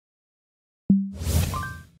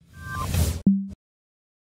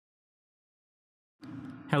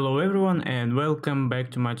Hello everyone and welcome back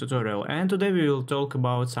to my tutorial, and today we will talk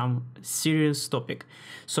about some serious topic.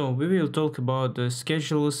 So we will talk about the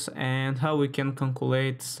schedules and how we can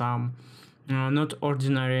calculate some not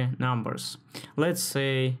ordinary numbers. Let's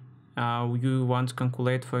say you want to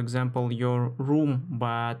calculate, for example, your room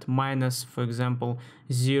but minus, for example,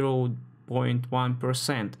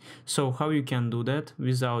 0.1%. So how you can do that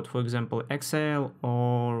without, for example, Excel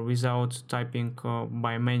or without typing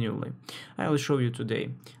by manually? I will show you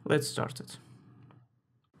today. Let's start it.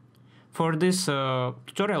 For this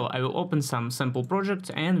tutorial, I will open some sample projects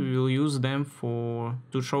and we will use them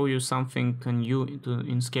to show you something new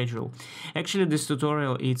in schedule. Actually, this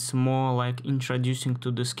tutorial it's more like introducing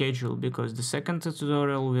to the schedule, because the second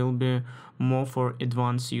tutorial will be more for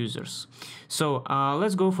advanced users. So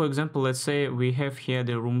let's go, for example, let's say we have here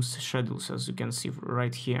the room's schedules, as you can see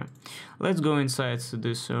right here. Let's go inside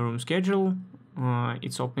this room schedule.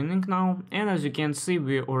 It's opening now, and as you can see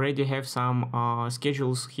we already have some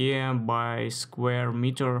schedules here by square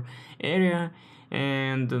meter area,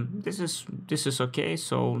 and this is okay,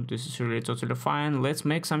 so this is really totally fine. Let's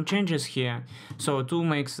make some changes here. So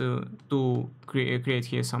to create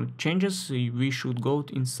here some changes, we should go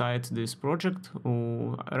inside this project,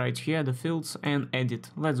 right here the fields, and edit.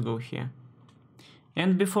 Let's go here.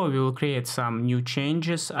 And before we will create some new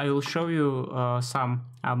changes, I will show you some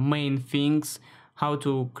main things, how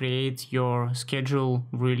to create your schedule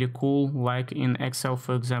really cool, like in Excel,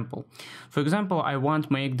 for example. For example, I want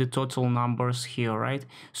to make the total numbers here, right?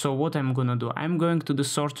 So what I'm gonna do, I'm going to the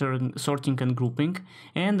sorting and grouping,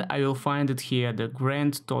 and I will find it here, the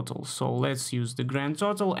grand total. So let's use the grand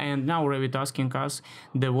total, and now Revit asking us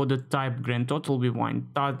what the type grand total we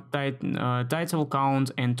want, title,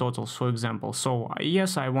 count, and totals, for example. So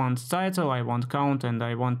yes, I want title, I want count, and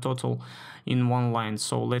I want total in one line.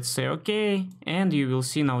 So let's say okay, and you will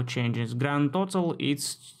see now changes. Grand total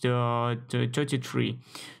it's 33.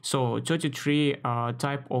 So 33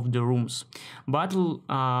 type of the rooms, but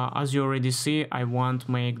as you already see, I want to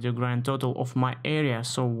make the grand total of my area.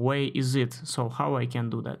 So where is it? So how I can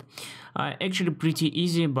do that? Actually pretty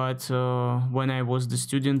easy, but when I was the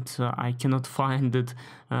student I cannot find it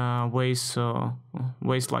ways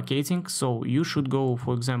locating. So you should go,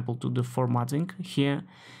 for example, to the formatting here.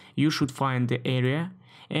 You should find the area,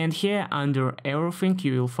 and here under everything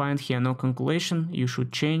you will find here no calculation. You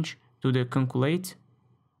should change to the calculate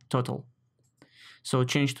total. So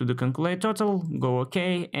change to the calculate total, go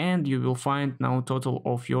OK, and you will find now total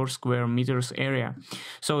of your square meters area.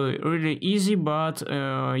 So really easy, but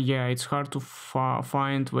yeah, it's hard to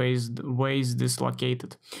find ways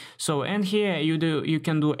dislocated. So and here you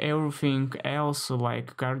can do everything else,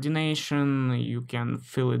 like coordination. You can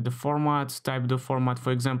fill it the format, type the format.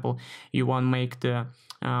 For example, you want to make the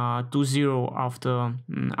 20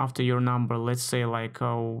 after your number, let's say like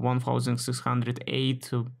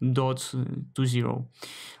 1608.20.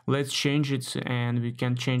 Let's change it, and we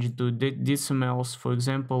can change it to decimals, for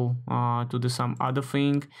example, to some other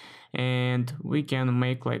thing, and we can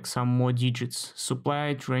make like some more digits.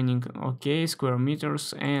 Supply training, okay, square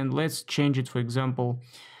meters, and let's change it, for example,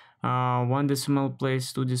 1 decimal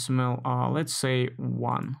place, 2 decimal, let's say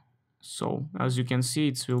 1. So as you can see,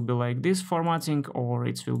 it will be like this formatting, or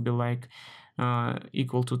it will be like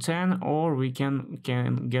equal to 10, or we can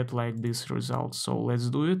get like this result. So let's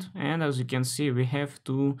do it, and as you can see we have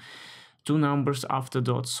two numbers after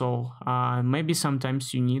dot. So maybe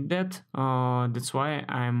sometimes you need that, that's why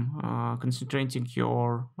I'm concentrating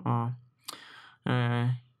you're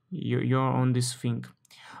on this thing.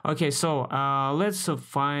 Okay, so let's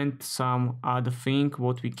find some other thing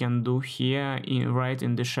what we can do here right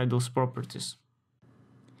in the schedules properties.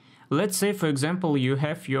 Let's say, for example, you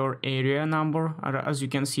have your area number, as you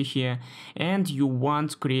can see here, and you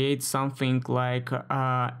want to create something like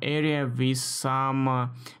area with some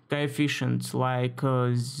coefficients like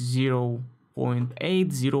 0.8,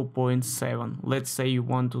 0.7. Let's say you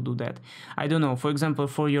want to do that. I don't know, for example,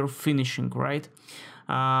 for your finishing, right?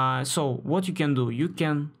 So what you can do, you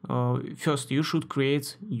can first you should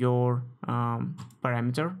create your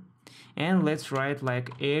parameter, and let's write like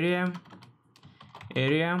area,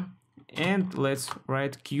 and let's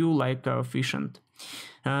write q like coefficient.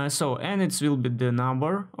 So and it will be the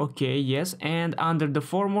number, okay, yes, and under the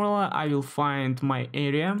formula I will find my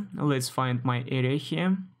area. Let's find my area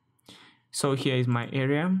here. So here is my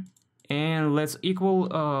area, and let's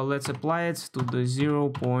apply it to the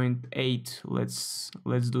 0.8. let's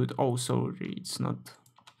do it. Oh, sorry, it's not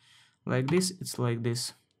like this, it's like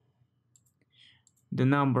this. The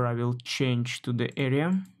number I will change to the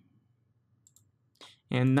area,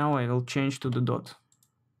 and now I will change to the dot.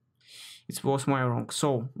 it was my wrong.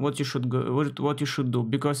 So what you should do,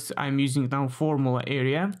 because I'm using now formula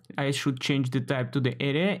area, I should change the type to the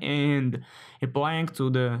area and applying to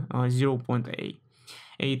the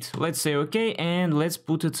 0.8. Let's say okay, and let's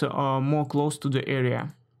put it more close to the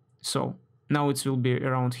area. So now it will be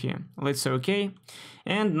around here. Let's say okay,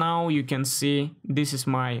 and now you can see this is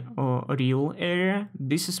my real area.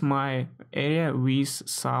 This is my area with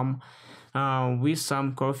some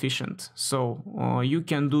coefficient. So you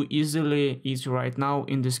can do easily it right now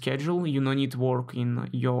in the schedule. You don't need work in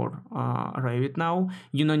your Revit now.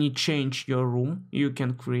 You don't need change your room. You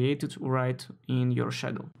can create it right in your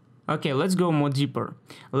schedule. Okay, let's go more deeper.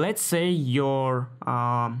 Let's say your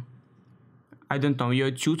I don't know,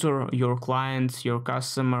 your tutor, your client, your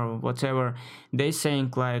customer, whatever, they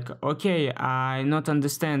saying like, okay, I not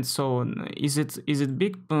understand. So is it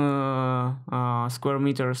big square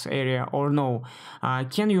meters area or no?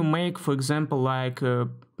 Can you make, for example, like a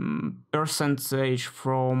percentage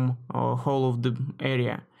from whole of the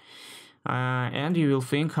area? And you will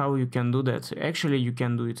think how you can do that. Actually, you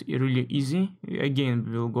can do it really easy. Again,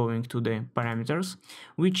 we will going to the parameters.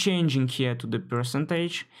 We're changing here to the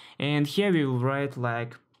percentage, and here we will write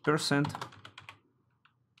like %.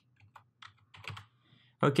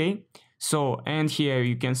 Okay, so and here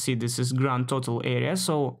you can see this is grand total area.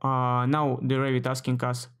 So now the Revit asking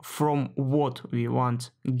us from what we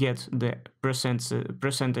want get the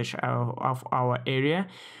percentage of our area,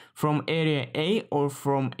 from area A or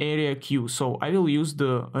from area Q. So I will use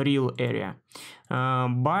the real area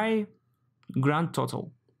by grand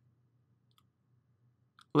total.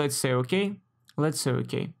 Let's say okay. Let's say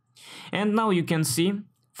okay. And now you can see,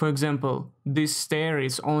 for example, this stair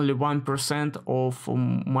is only 1% of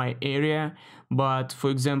my area, but for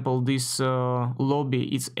example, this lobby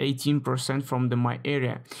is 18% from my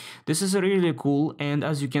area. This is really cool, and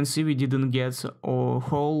as you can see, we didn't get a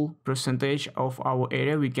whole percentage of our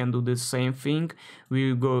area. We can do the same thing.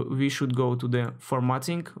 We should go to the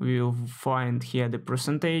formatting. We will find here the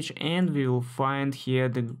percentage, and we will find here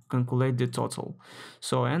the calculate the total.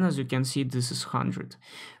 So, and as you can see, this is 100%.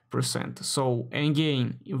 So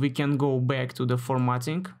again, we can go back to the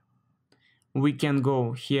formatting. We can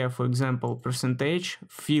go here, for example, percentage,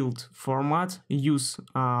 field format, use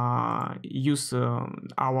our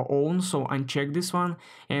own, so uncheck this one,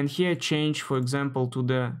 and here change, for example, to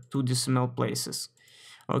the 2 decimal places.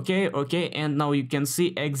 Okay, and now you can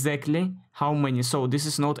see exactly how many. So this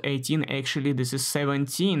is not 18, actually this is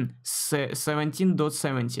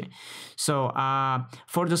 17.70. So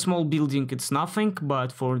for the small building it's nothing,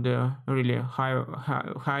 but for the really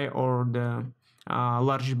high or the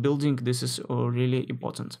large building, this is really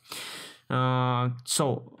important.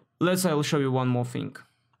 So I'll show you one more thing.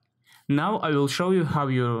 Now I will show you how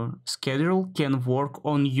your schedule can work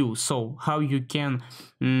on you. So how you can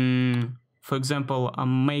for example,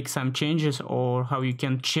 make some changes, or how you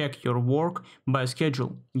can check your work by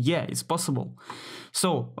schedule. Yeah, it's possible.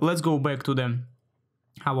 So let's go back to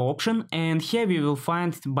our option, and here we will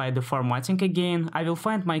find by the formatting again. I will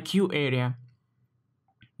find my Q area.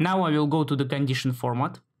 Now I will go to the condition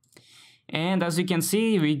format, and as you can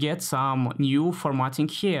see, we get some new formatting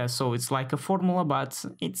here. So it's like a formula, but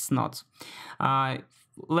it's not.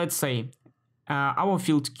 Let's say our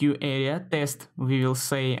field Q area test, we will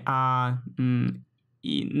say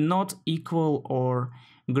not equal or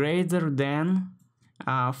greater than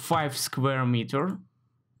 5 square meter,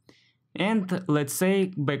 and let's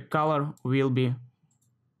say back color will be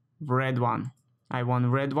red one. I want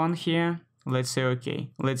red one here. Let's say okay.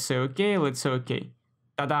 Let's say okay. Let's say okay.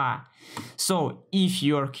 Tada! So if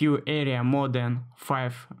your Q area more than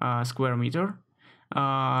 5 square meter,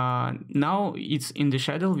 now it's in the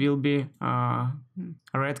shadow will be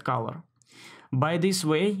red color. By this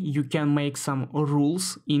way you can make some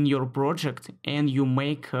rules in your project, and you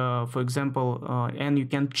make for example and you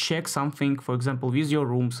can check something, for example, with your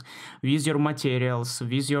rooms, with your materials,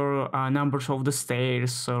 with your numbers of the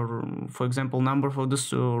stairs, or for example number of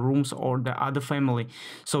the rooms or the other family.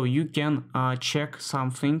 So you can check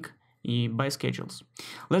something by schedules.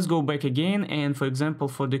 Let's go back again, and for example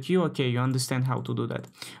for the queue, okay, you understand how to do that.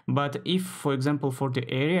 But if for example for the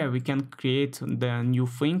area, we can create the new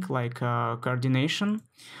thing like coordination.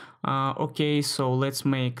 Okay, so let's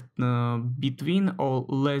make between or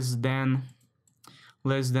less than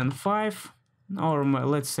 5, or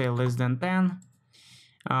let's say less than 10,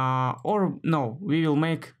 or no, we will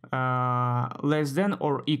make less than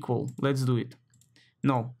or equal. Let's do it.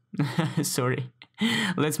 No, sorry.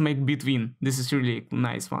 Let's make between. This is really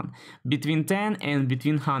nice one. Between 10 and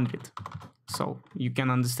between 100. So you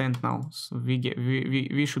can understand now. So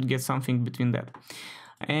we should get something between that.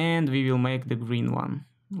 And we will make the green one.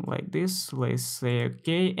 like this. Let's say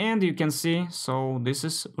okay, and you can see, so this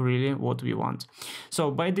is really what we want.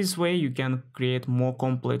 So by this way you can create more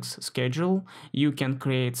complex schedule, you can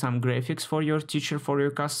create some graphics for your teacher, for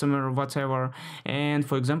your customer, whatever. And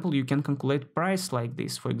for example, you can calculate price like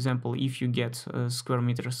this. For example, if you get square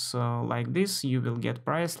meters like this, you will get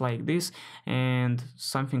price like this and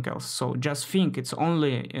something else. So just think, it's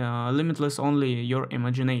only limitless, only your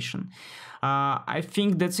imagination. I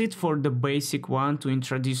think that's it for the basic one, to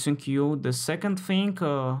introducing you. The second thing,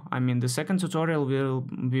 the second tutorial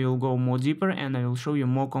will go more deeper, and I will show you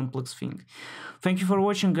more complex thing. Thank you for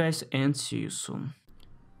watching, guys, and see you soon.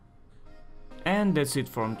 And that's it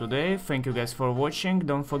from today. Thank you guys for watching.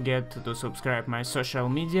 Don't forget to subscribe my social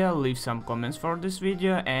media, leave some comments for this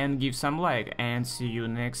video and give some like, and see you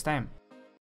next time.